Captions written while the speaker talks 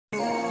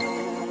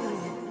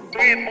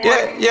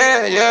Yeah,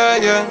 yeah, yeah,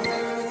 yeah.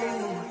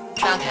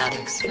 Drug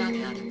addicts. Yeah,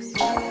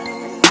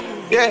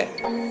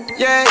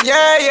 yeah,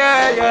 yeah,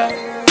 yeah, yeah.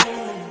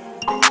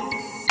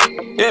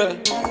 Yeah.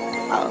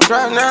 I was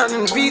riding around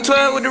in the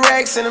V12 with the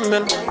racks in the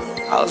middle.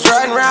 I was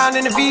riding around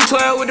in the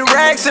V12 with the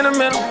racks in the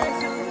middle.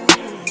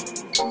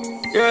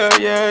 Yeah,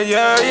 yeah,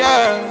 yeah,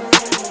 yeah.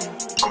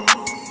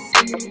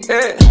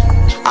 Yeah.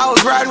 I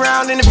was riding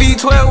around in the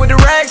V12 with the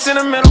racks in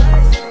the middle.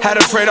 Had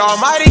to pray to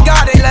Almighty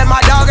God, they let my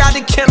dog out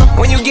the kennel.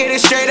 When you get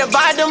it straight up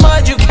out the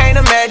mud, you can't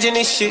imagine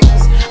this shit.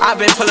 I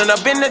been pulling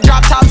up in the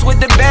drop tops with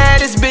the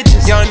baddest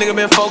bitches. Young nigga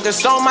been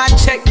focused on my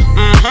check.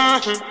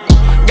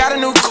 Got a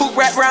new coupe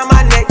wrapped around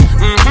my neck.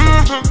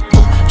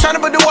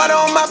 Tryna put the water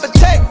on my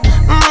potato.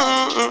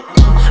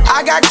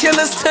 I got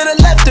killers to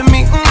the left of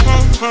me.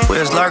 We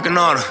was lurking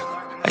on her,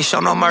 ain't show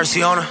no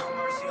mercy on her.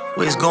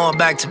 We was going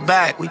back to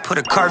back, we put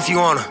a curfew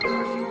on her.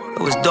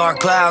 It was dark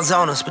clouds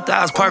on us, but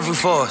that was perfect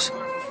for us.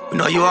 We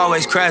know you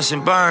always crash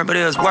and burn, but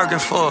it was working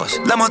for us.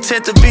 Let my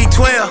tent to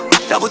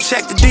V12, double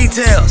check the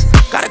details.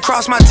 Gotta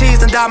cross my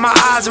T's and dot my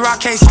I's or I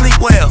can't sleep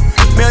well.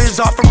 Millions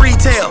off of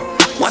retail,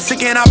 once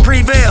again I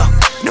prevail.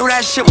 Knew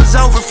that shit was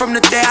over from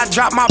the day I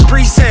dropped my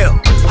pre-sale.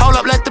 Hold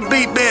up, let the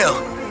beat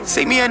build.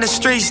 See me in the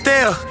street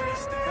still.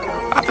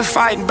 I've been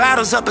fighting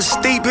battles up a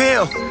steep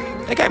hill.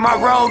 They gave my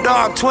road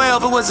dog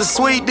 12, it was a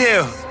sweet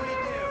deal.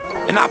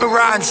 And I've been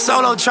riding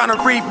solo trying to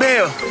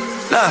rebuild.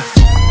 Look,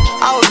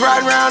 I was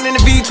riding around in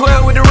the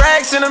V12 with the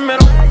racks in the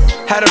middle.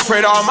 Had to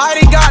pray to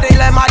Almighty God, they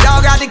let my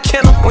dog out the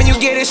kennel. When you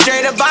get it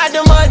straight up out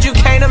the mud, you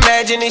can't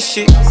imagine this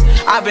shit.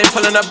 I been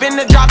pulling up in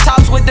the drop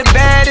tops with the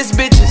baddest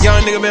bitches.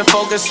 Young nigga been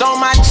focused on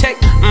my check.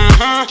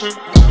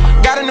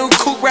 Got a new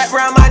coupe wrapped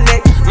around my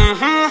neck.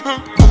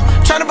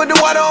 Tryna put the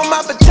water on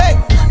my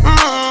potato.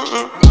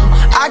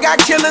 I got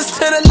killers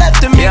to the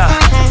left of me. Yeah,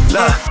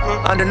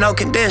 look, under no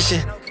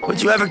condition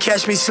would you ever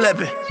catch me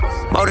slipping.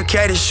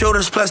 Motorcaded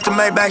shooters plus the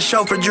Maybach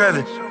chauffeur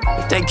driven.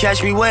 If they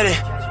catch me with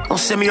it, don't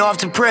send me off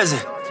to prison.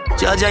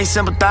 Judge ain't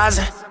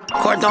sympathizing,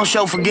 court don't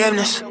show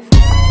forgiveness.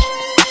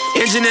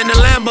 Engine in the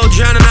Lambo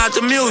drowning out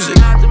the music.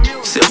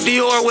 Sip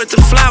Dior with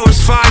the flowers,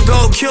 5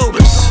 gold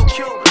Cubans.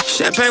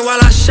 Champagne while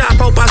I shop,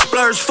 hope I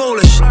splurge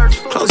foolish.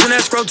 Closing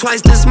escrow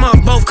twice this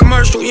month, both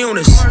commercial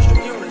units.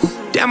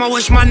 Damn, I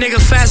wish my nigga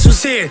Fast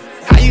was here.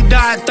 How you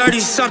died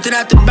 30-something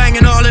after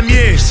banging all them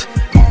years?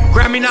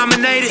 Grammy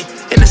nominated,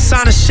 in the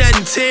sun of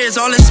shedding tears.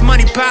 All this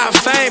money, power,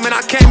 fame, and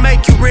I can't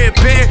make you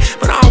reappear.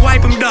 But I don't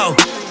wipe them though,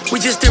 we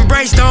just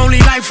embrace the only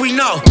life we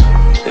know.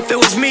 If it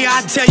was me,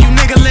 I'd tell you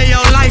nigga live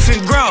your life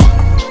and grow.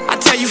 I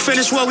tell you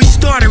finish where we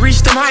started,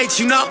 reach them heights,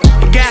 you know.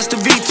 And gas the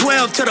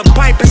V12 to the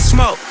pipe and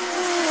smoke.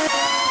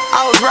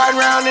 I was riding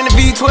around in the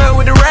V12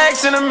 with the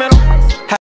racks in the middle.